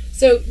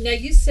 So now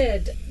you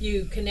said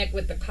you connect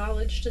with the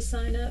college to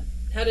sign up.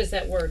 How does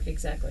that work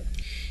exactly?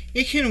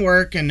 It can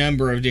work a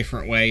number of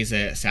different ways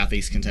at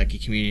Southeast Kentucky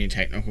Community and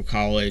Technical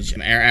College.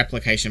 Our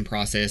application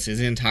process is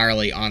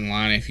entirely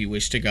online. If you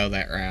wish to go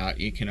that route,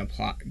 you can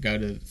go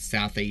to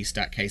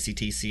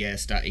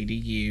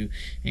southeast.kctcs.edu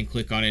and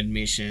click on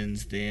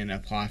admissions, then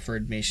apply for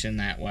admission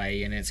that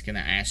way, and it's going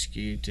to ask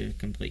you to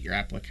complete your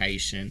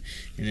application.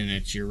 And then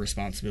it's your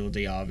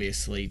responsibility,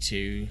 obviously,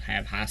 to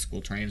have high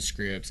school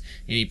transcripts,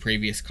 any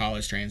previous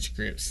college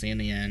transcripts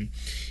sent in.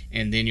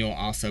 And then you'll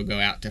also go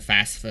out to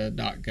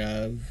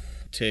FAFSA.gov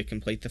to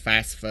complete the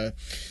FAFSA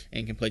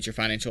and complete your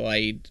financial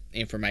aid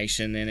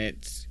information. And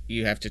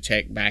you have to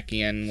check back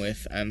in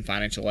with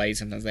financial aid.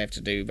 Sometimes they have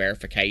to do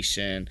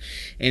verification,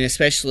 and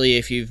especially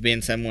if you've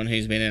been someone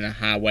who's been in a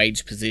high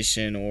wage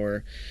position,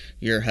 or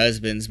your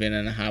husband's been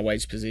in a high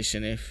wage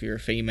position. If you're a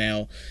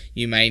female,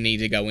 you may need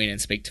to go in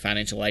and speak to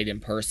financial aid in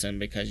person,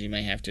 because you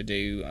may have to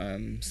do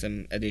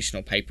some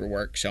additional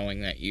paperwork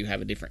showing that you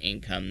have a different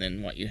income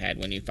than what you had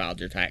when you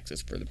filed your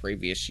taxes for the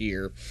previous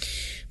year.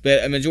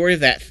 But a majority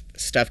of that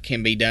stuff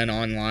can be done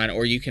online,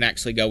 or you can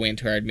actually go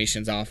into our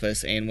admissions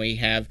office, and we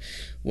have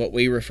what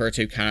we refer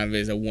to kind of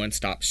as a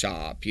one-stop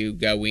shop. You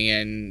go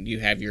in, you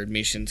have your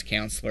admissions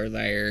counselor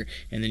there,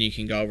 and then you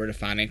can go over to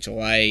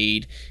financial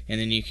aid, and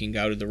then you can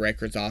go to the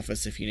records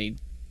office if you need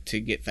to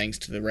get things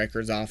to the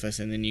records office,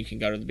 and then you can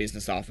go to the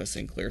business office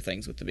and clear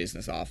things with the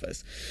business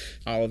office.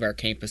 All of our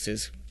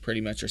campuses pretty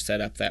much are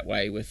set up that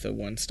way, with the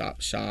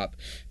one-stop shop,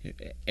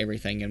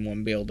 everything in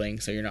one building,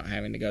 so you're not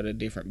having to go to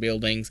different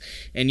buildings.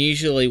 And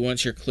usually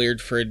once you're cleared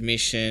for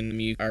admission,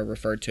 you are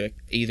referred to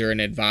either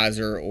an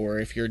advisor, or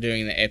if you're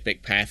doing the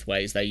EPIC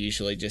pathways, they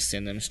usually just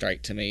send them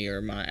straight to me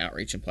or my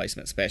outreach and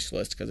placement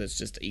specialist, because it's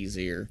just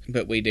easier.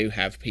 But we do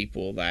have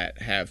people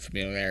that have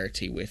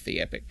familiarity with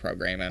the EPIC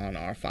program on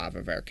all 5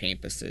 of our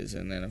campuses,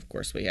 and then of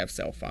course we have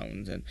cell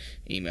phones and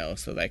emails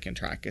so they can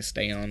track us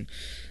down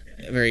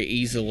very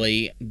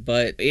easily.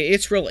 But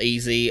it's real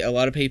easy. A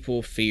lot of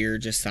people fear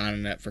just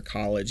signing up for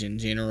college in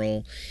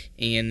general,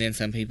 and then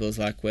some people is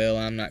like, well,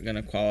 I'm not going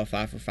to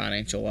qualify for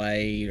financial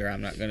aid, or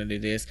I'm not going to do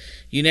this.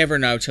 You never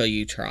know till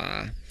you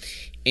try.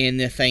 And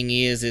the thing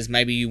is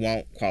maybe you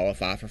won't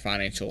qualify for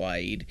financial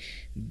aid.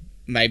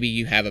 Maybe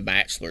you have a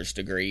bachelor's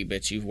degree,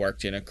 but you've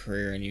worked in a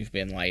career and you've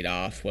been laid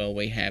off. Well,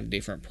 we have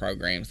different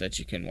programs that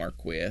you can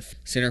work with.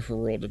 Center for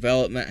Rural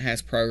Development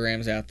has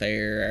programs out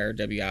there. Our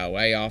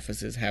WIOA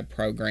offices have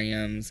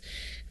programs.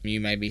 You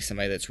may be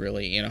somebody that's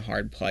really in a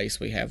hard place.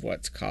 We have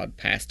what's called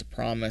Pass to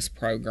Promise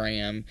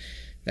program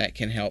that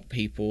can help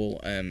people,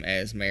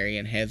 as Mary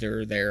and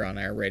Heather. They're on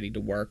our Ready to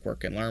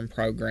Work and Learn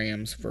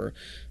programs for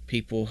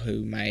people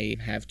who may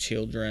have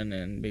children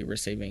and be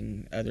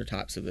receiving other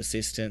types of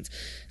assistance.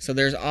 So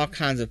there's all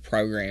kinds of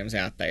programs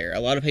out there. A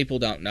lot of people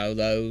don't know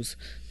those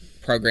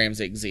programs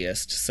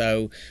exist.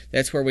 So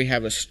that's where we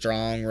have a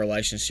strong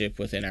relationship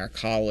within our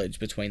college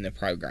between the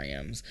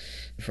programs.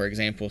 For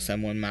example,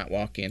 someone might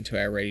walk into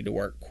our Ready to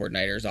Work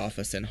coordinator's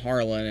office in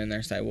Harlan, and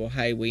they say, well,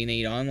 hey, we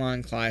need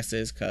online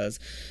classes because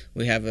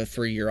we have a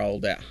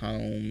 3-year-old at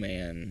home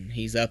and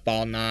he's up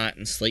all night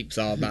and sleeps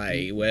all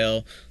day.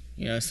 Well,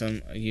 you have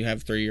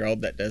a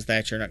 3-year-old that does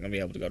that, you're not going to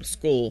be able to go to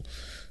school.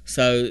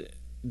 So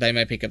they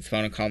may pick up the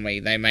phone and call me.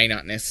 They may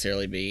not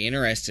necessarily be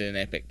interested in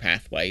EPIC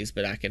pathways,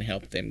 but I can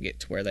help them get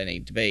to where they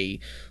need to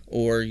be.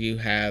 Or you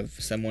have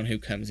someone who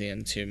comes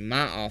into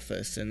my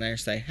office and they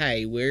say,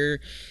 hey, we're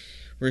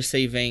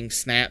receiving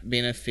SNAP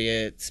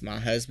benefits. My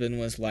husband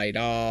was laid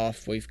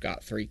off. We've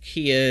got 3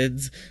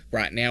 kids.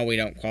 Right now we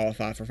don't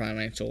qualify for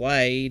financial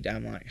aid.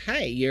 I'm like,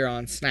 hey, you're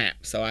on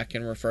SNAP, so I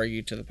can refer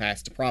you to the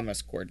Path to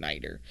Promise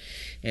coordinator.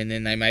 And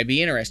then they may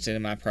be interested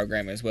in my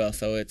program as well,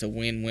 so it's a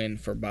win-win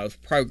for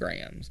both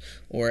programs.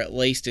 Or at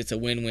least it's a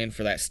win-win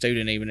for that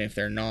student, even if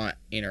they're not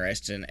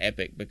interested in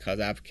EPIC,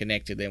 because I've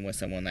connected them with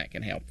someone that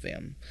can help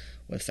them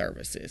with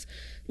services.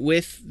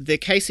 With the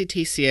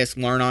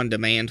KCTCS Learn on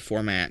Demand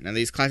format, now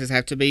these classes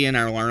have to be in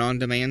our Learn on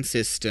Demand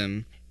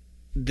system.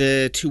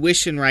 The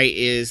tuition rate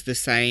is the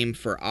same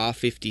for all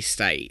 50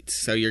 states.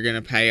 So you're going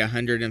to pay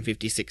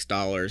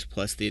 $156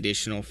 plus the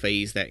additional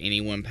fees that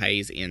anyone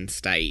pays in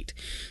state.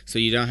 So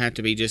you don't have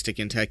to be just a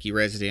Kentucky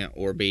resident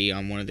or be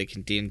on one of the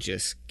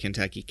contiguous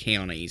Kentucky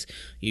counties.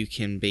 You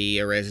can be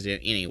a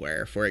resident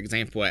anywhere. For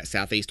example, at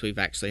Southeast, we've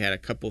actually had a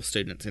couple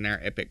students in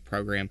our EPIC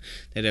program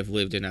that have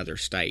lived in other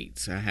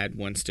states. I had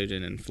one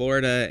student in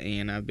Florida,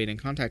 and I've been in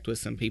contact with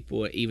some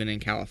people even in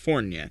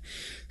California.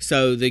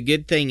 So the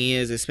good thing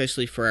is,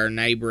 especially for our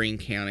neighboring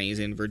counties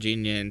in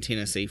Virginia and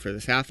Tennessee for the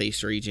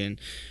Southeast region,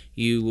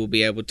 you will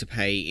be able to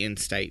pay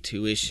in-state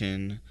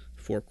tuition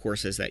for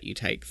courses that you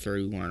take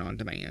through Learn on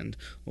Demand.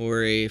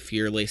 Or if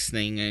you're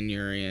listening and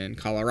you're in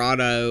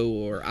Colorado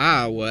or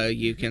Iowa,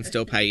 you can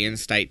still pay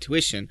in-state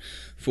tuition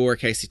for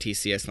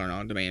KCTCS Learn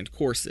on Demand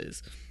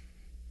courses.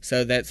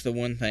 So that's the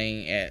one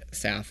thing at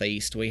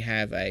Southeast. We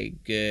have a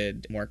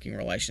good working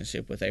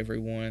relationship with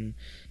everyone.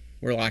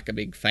 We're like a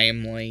big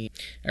family.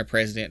 Our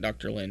president,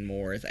 Dr. Lynn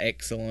Moore, is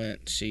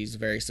excellent. She's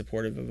very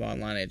supportive of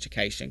online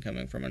education,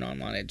 coming from an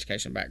online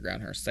education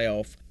background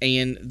herself.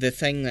 And the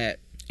thing that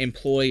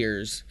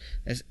employers,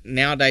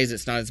 nowadays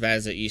it's not as bad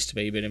as it used to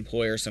be, but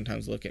employers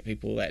sometimes look at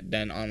people that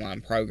done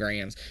online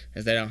programs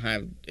as they don't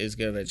have as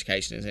good of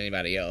education as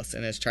anybody else.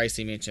 And as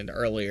Tracy mentioned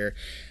earlier,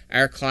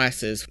 our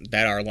classes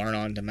that are Learn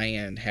on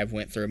Demand have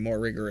went through a more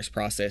rigorous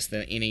process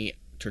than any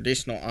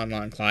traditional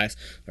online class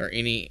or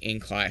any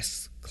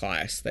in-class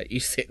class that you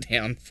sit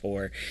down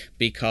for,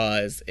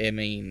 because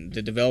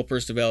the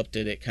developers developed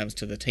it. It comes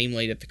to the team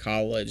lead at the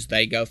college.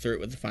 They go through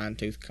it with a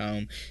fine-tooth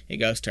comb. It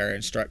goes to our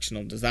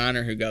instructional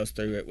designer, who goes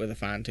through it with a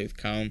fine-tooth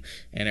comb,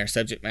 and our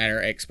subject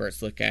matter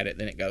experts look at it.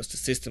 Then it goes to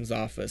systems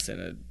office,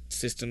 and a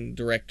system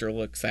director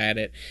looks at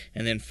it,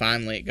 and then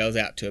finally it goes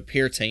out to a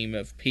peer team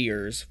of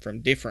peers from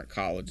different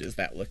colleges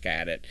that look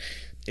at it.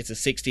 It's a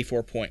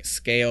 64-point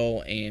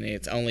scale, and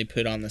it's only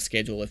put on the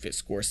schedule if it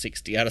scores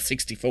 60 out of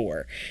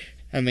 64.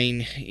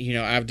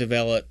 I've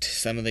developed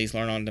some of these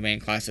Learn on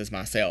Demand classes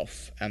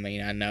myself. I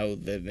know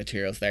the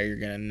materials there. You're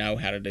going to know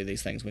how to do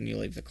these things when you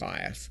leave the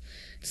class.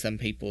 Some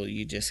people,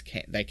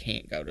 they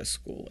can't go to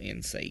school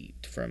in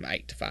seat from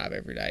 8 to 5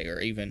 every day, or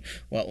even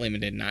what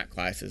limited night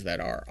classes that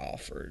are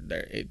offered.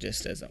 It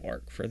just doesn't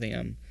work for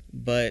them.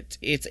 But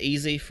it's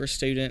easy for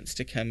students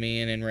to come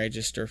in and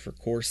register for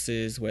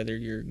courses, whether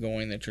you're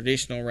going the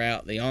traditional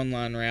route, the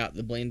online route,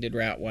 the blended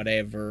route,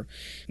 whatever.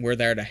 We're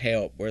there to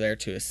help. We're there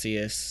to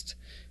assist.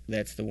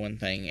 That's the one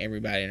thing.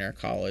 Everybody in our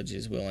college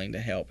is willing to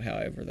help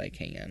however they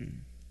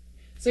can.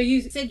 So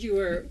you said you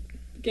were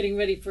getting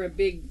ready for a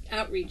big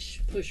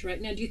outreach push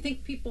right now. Do you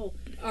think people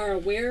are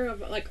aware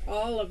of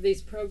all of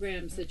these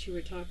programs that you were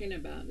talking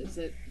about? Is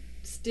it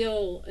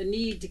still a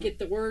need to get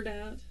the word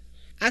out?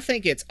 I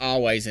think it's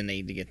always a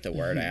need to get the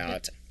word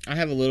out. I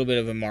have a little bit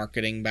of a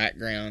marketing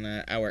background.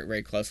 I work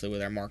very closely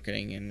with our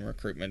marketing and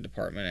recruitment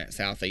department at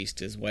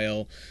Southeast as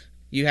well.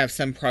 You have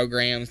some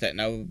programs that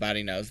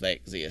nobody knows they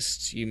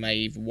exist. You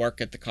may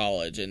work at the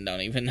college and don't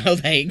even know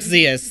they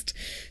exist.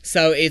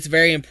 So it's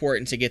very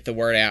important to get the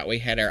word out. We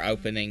had our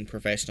opening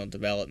professional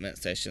development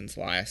sessions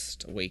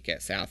last week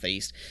at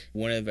Southeast.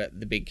 One of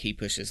the big key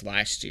pushes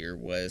last year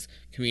was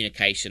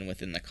communication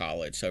within the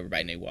college, so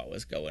everybody knew what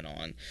was going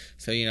on.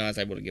 So, I was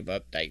able to give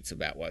updates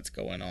about what's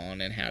going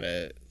on and how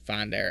to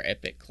find our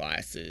EPIC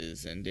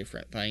classes and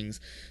different things.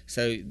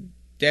 So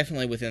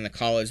definitely within the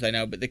college they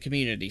know, but the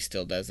community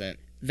still doesn't.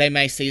 They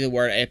may see the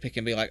word EPIC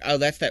and be like, oh,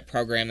 that's that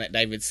program that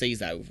David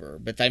sees over,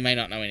 but they may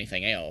not know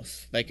anything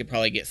else. They could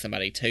probably get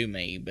somebody to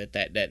me, but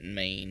that doesn't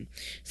mean.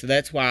 So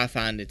that's why I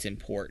find it's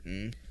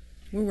important.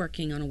 We're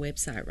working on a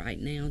website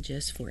right now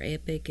just for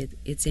EPIC.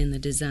 It's in the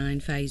design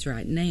phase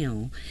right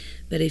now.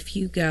 But if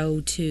you go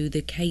to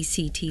the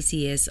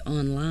KCTCS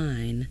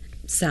online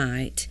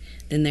site,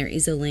 then there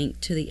is a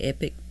link to the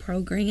EPIC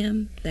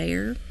program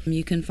there.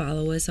 You can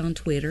follow us on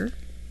Twitter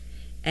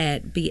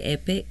at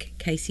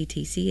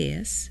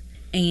BeEpicKCTCS.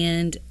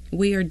 And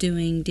we are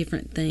doing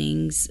different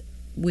things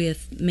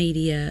with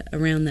media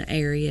around the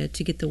area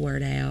to get the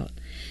word out.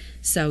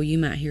 So you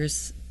might hear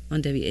us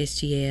on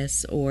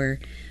WSGS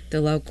or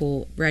the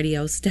local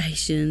radio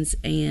stations,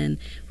 and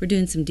we're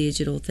doing some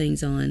digital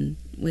things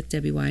with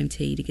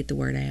WYMT to get the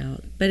word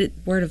out. But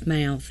word of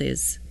mouth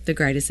is the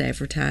greatest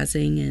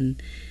advertising,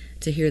 and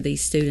to hear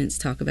these students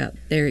talk about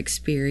their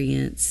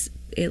experience,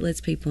 it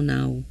lets people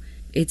know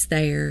it's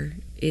there,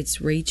 it's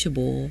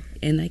reachable,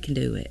 and they can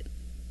do it.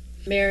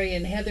 Mary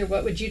and Heather,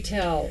 what would you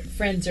tell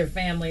friends or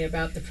family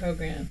about the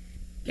program?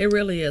 It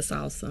really is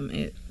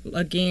awesome.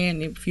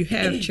 Again, if you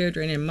have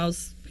children, and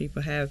most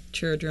people have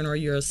children, or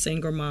you're a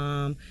single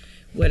mom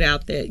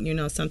without that,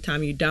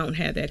 sometimes you don't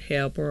have that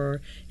help, or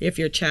if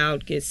your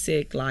child gets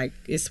sick, like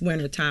it's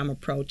wintertime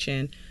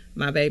approaching.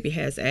 My baby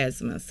has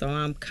asthma, so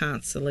I'm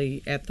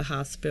constantly at the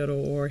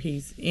hospital, or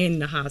he's in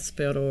the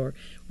hospital,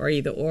 or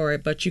either or.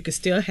 But you can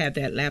still have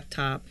that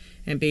laptop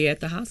and be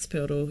at the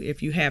hospital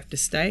if you have to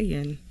stay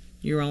and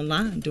you're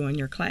online doing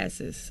your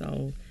classes.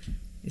 So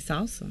it's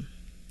awesome.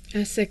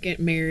 I second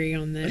Mary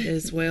on that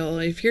as well.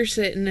 If you're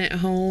sitting at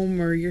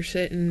home or you're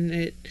sitting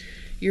at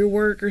your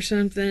work or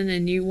something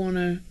and you want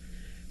to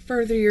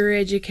further your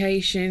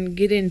education,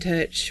 get in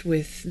touch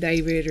with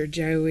David or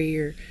Joey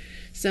or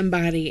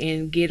somebody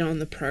and get on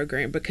the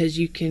program, because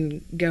you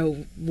can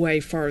go way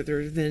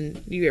farther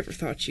than you ever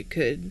thought you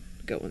could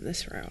going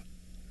this route.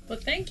 Well,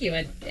 thank you.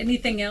 And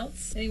anything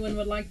else anyone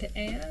would like to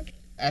add?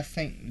 I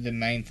think the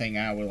main thing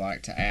I would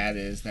like to add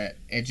is that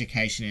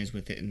education is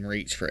within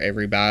reach for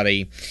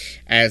everybody.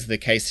 As the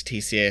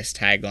KCTCS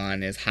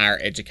tagline is, higher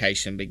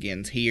education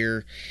begins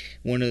here.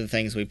 One of the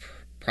things we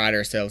pride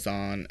ourselves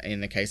on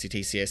in the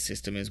KCTCS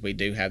system is we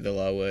do have the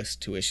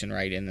lowest tuition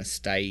rate in the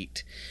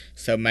state.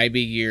 So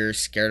maybe you're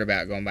scared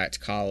about going back to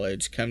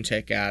college. Come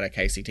check out a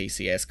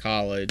KCTCS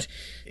college.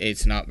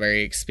 It's not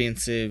very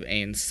expensive,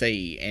 and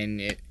see.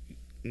 And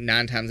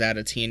 9 times out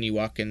of 10, you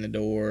walk in the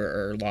door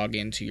or log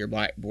into your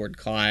Blackboard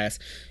class,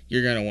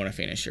 you're going to want to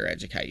finish your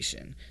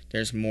education.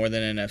 There's more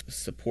than enough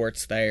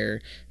supports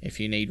there. If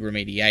you need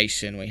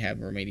remediation, we have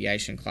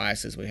remediation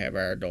classes. We have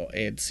our adult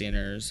ed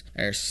centers,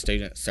 our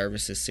student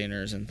services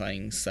centers and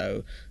things.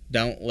 So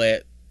don't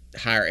let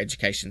higher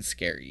education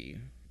scare you.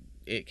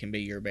 It can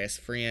be your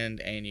best friend,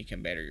 and you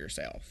can better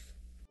yourself.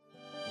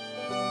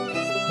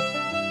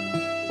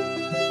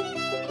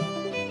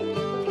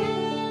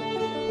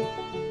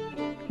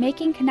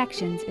 Making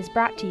Connections is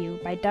brought to you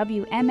by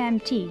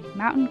WMMT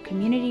Mountain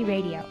Community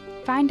Radio.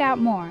 Find out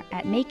more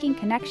at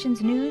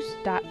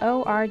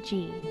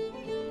makingconnectionsnews.org.